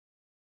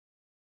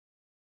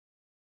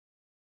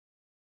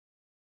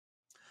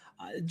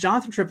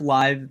Jonathan Tripp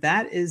Live,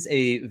 that is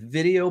a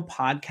video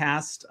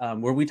podcast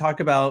where we talk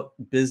about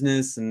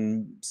business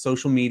and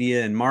social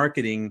media and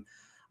marketing,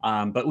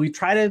 but we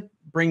try to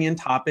bring in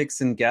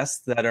topics and guests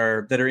that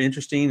are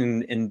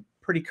interesting and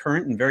pretty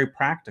current and very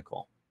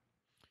practical.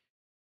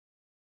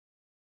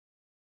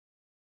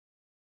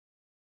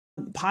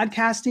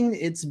 Podcasting,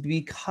 it's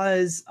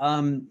because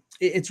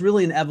it's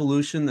really an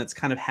evolution that's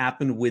kind of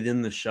happened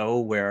within the show,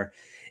 where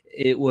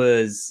it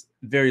was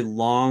very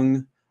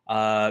long,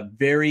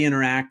 very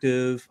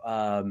interactive,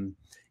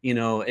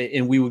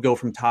 and we would go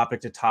from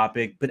topic to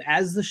topic. But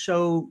as the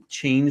show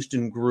changed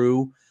and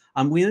grew,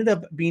 we ended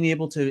up being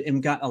able to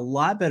and got a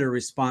lot better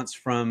response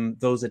from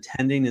those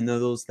attending and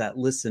those that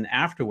listen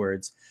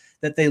afterwards,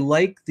 that they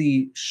like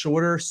the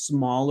shorter,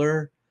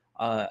 smaller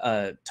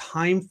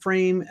time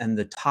frame and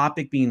the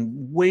topic being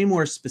way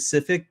more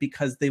specific,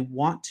 because they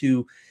want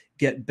to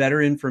get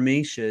better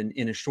information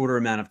in a shorter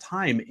amount of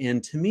time.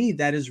 And to me,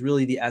 that is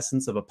really the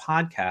essence of a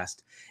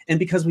podcast. And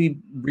because we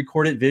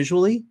record it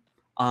visually,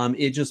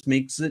 it just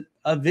makes it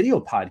a video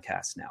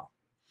podcast now.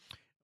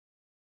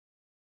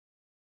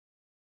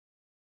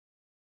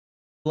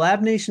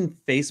 Lab Nation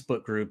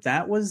Facebook group,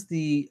 that was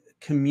the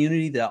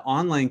community, the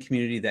online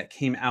community that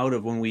came out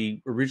of when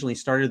we originally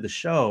started the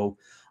show,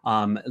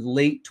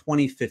 late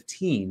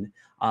 2015.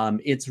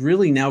 It's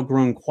really now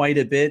grown quite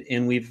a bit,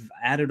 and we've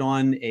added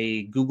on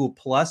a Google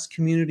Plus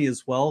community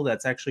as well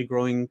that's actually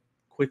growing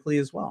quickly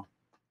as well.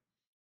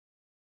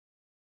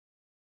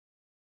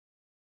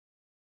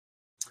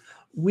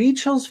 We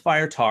chose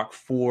Firetalk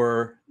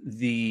for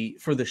the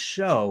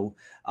show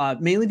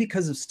mainly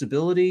because of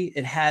stability.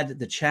 It had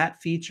the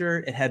chat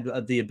feature. It had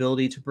the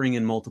ability to bring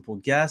in multiple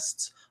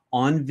guests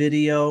on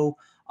video.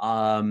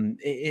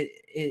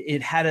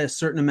 It had a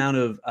certain amount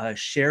of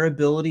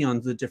shareability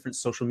on the different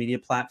social media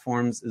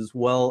platforms, as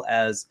well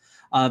as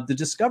the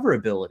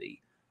discoverability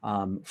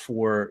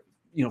for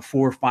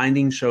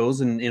finding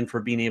shows and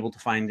for being able to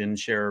find and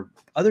share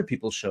other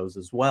people's shows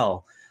as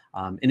well.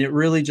 And it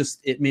really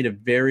it made a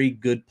very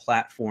good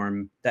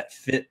platform that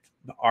fit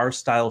our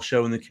style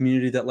show and the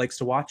community that likes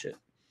to watch it.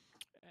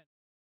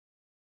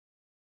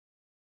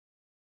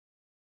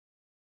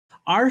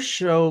 Our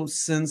show,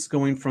 since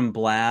going from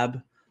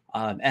Blab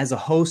as a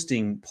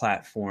hosting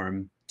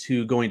platform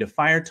to going to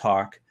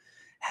Firetalk,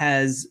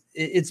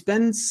 it's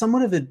been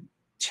somewhat of a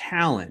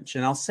challenge.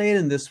 And I'll say it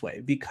in this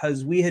way,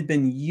 because we had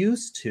been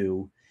used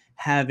to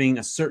having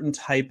a certain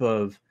type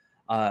of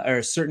or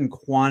a certain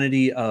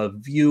quantity of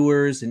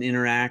viewers and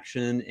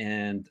interaction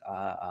and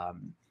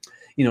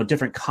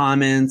different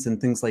comments and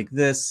things like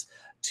this,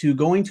 to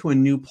going to a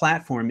new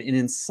platform. And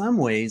in some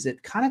ways,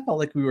 it kind of felt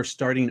like we were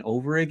starting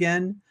over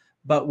again.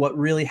 But what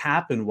really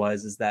happened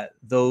is that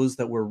those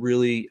that were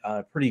really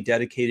pretty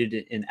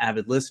dedicated and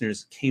avid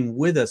listeners came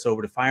with us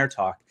over to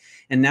Firetalk,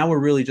 and now we're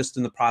really just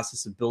in the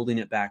process of building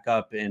it back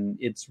up, and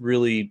it's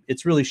really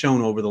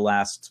shown over the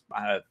last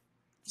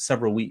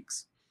several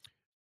weeks.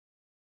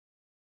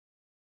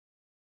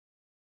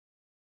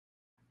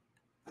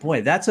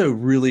 Boy, that's a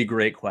really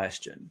great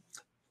question.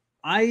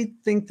 I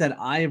think that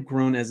I have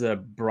grown as a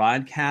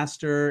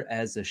broadcaster,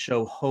 as a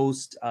show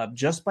host,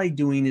 just by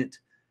doing it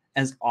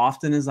as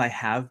often as I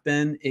have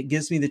been. It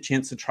gives me the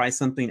chance to try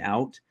something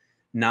out,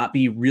 not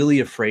be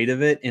really afraid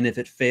of it. And if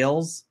it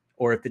fails,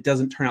 or if it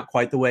doesn't turn out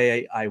quite the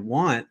way I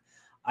want,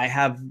 I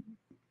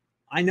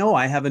know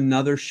I have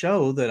another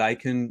show that I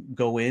can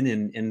go in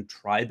and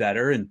try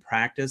better and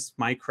practice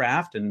my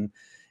craft and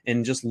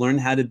just learn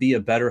how to be a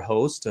better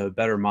host, a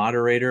better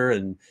moderator,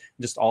 and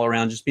just all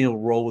around just being able to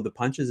roll with the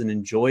punches and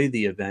enjoy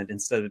the event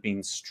instead of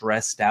being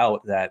stressed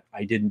out that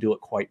I didn't do it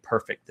quite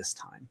perfect this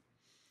time.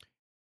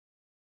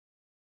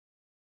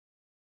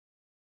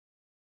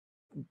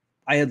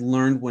 I had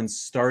learned when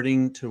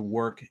starting to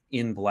work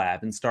in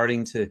Blab and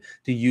starting to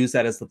use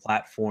that as the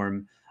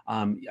platform,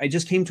 I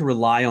just came to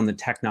rely on the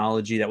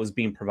technology that was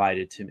being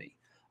provided to me.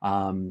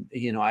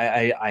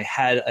 I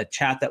had a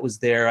chat that was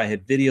there, I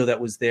had video that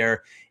was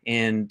there,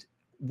 and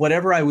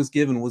whatever I was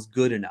given was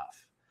good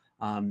enough.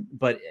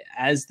 But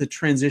as the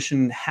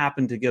transition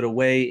happened to get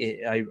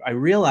away, I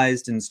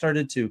realized and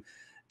started to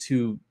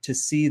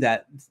see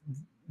that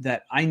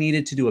I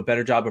needed to do a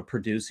better job of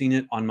producing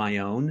it on my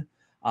own.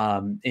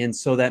 And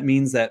so that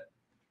means that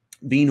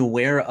being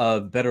aware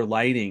of better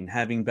lighting,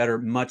 having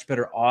much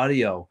better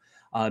audio,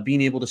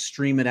 being able to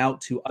stream it out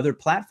to other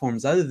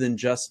platforms other than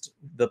just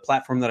the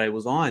platform that I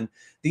was on.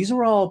 These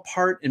are all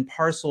part and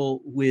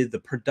parcel with the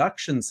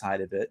production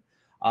side of it,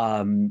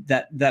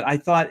 that I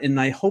thought, and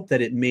I hope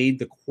that it made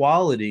the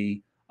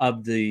quality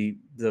of the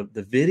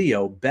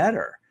video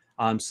better,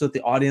 so that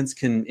the audience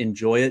can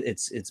enjoy it.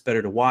 It's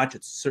better to watch.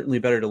 It's certainly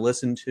better to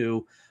listen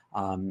to.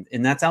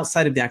 And that's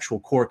outside of the actual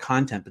core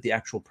content, but the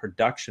actual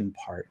production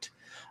part.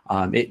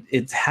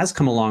 It has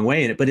come a long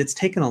way, but it's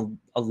taken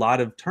a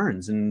lot of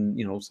turns,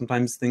 and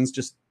sometimes things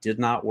just did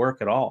not work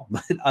at all.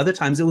 But other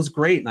times it was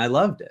great, and I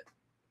loved it.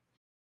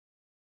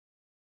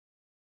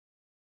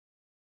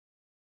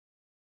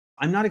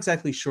 I'm not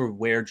exactly sure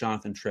where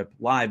Jonathan Tripp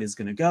Live is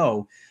going to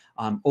go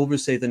over,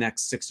 say, the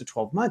next 6 to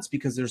 12 months,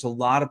 because there's a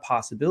lot of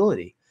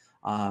possibility.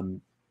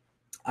 And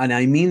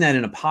I mean that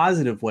in a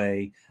positive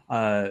way,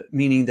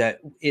 meaning that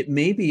it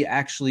may be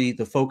actually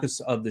the focus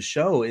of the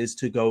show is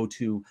to go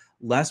to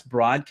less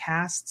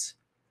broadcasts,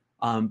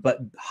 but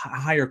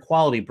higher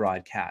quality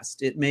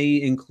broadcasts. It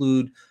may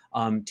include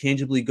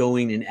tangibly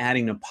going and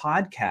adding a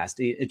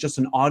podcast, just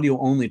an audio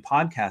only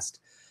podcast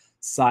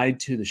side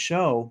to the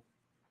show,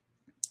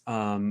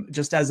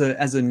 just as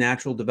a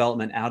natural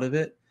development out of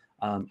it.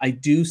 I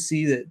do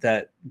see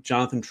that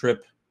Jonathan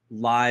Tripp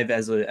live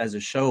as a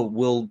show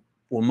will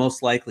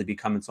most likely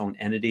become its own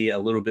entity, a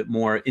little bit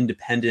more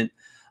independent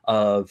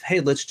of, hey,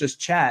 let's just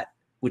chat,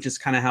 which is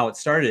kind of how it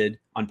started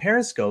on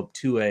Periscope,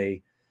 to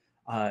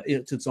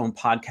its own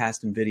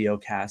podcast and video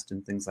cast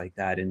and things like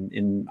that.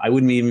 And I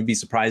wouldn't even be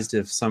surprised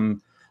if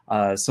some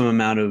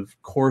amount of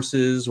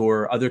courses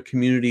or other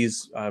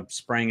communities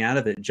sprang out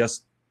of it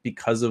just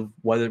because of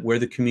where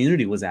the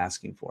community was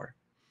asking for.